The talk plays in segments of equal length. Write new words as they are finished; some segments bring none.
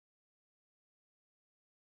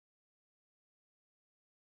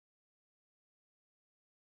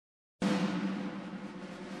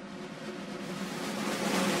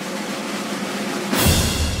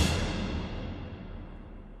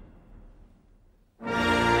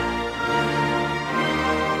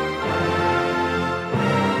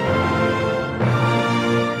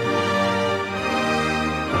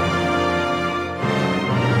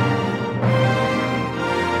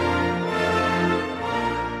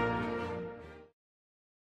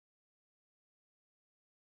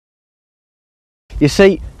You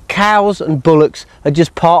see, cows and bullocks are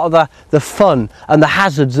just part of the fun and the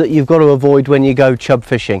hazards that you've got to avoid when you go chub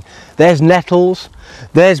fishing. There's nettles,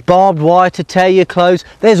 there's barbed wire to tear your clothes,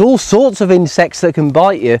 there's all sorts of insects that can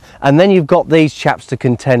bite you, and then you've got these chaps to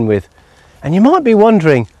contend with. And you might be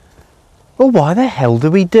wondering, well, why the hell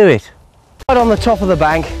do we do it? Right on the top of the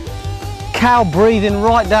bank, cow breathing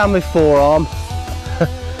right down my forearm,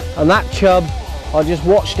 and that chub, I just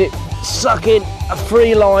watched it sucking a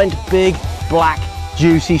free-lined, big, black,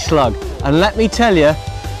 juicy slug. And let me tell you,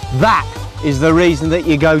 that is the reason that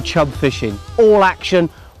you go chub fishing. All action,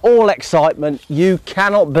 all excitement, you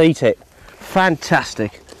cannot beat it.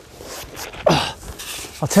 Fantastic.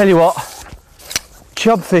 I'll tell you what,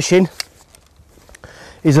 chub fishing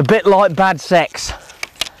is a bit like bad sex.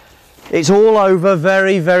 It's all over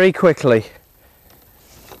very, very quickly.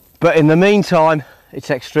 But in the meantime, it's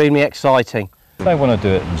extremely exciting. They want to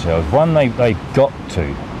do it themselves. One, they've got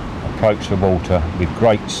to approach the water with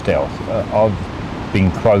great stealth. I've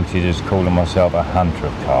been quoted as calling myself a hunter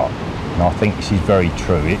of carp, and I think this is very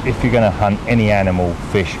true. If you're going to hunt any animal,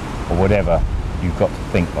 fish or whatever, you've got to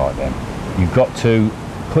think like them. You've got to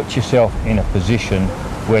put yourself in a position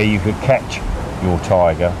where you could catch your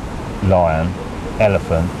tiger, lion,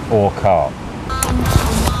 elephant or carp.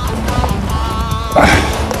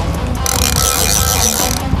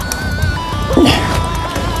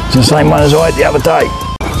 It's the same one as I had the other day.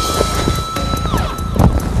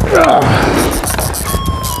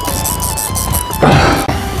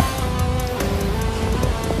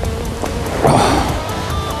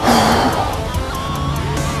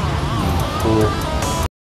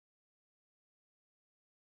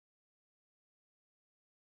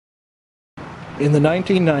 In the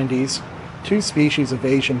 1990s, two species of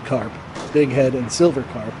Asian carp, bighead and silver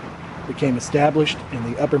carp, became established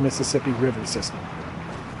in the upper Mississippi River system.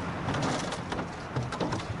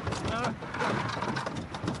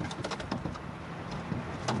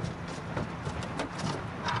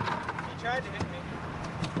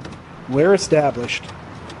 Where established,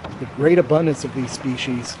 the great abundance of these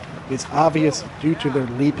species is obvious due to their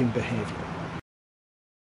leaping behavior.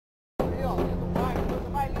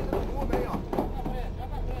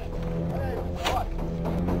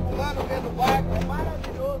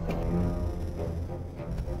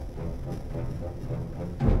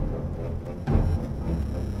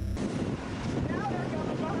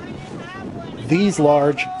 These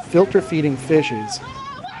large, filter-feeding fishes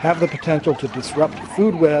have the potential to disrupt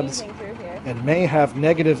food webs and may have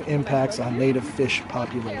negative impacts on native fish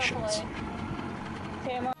populations.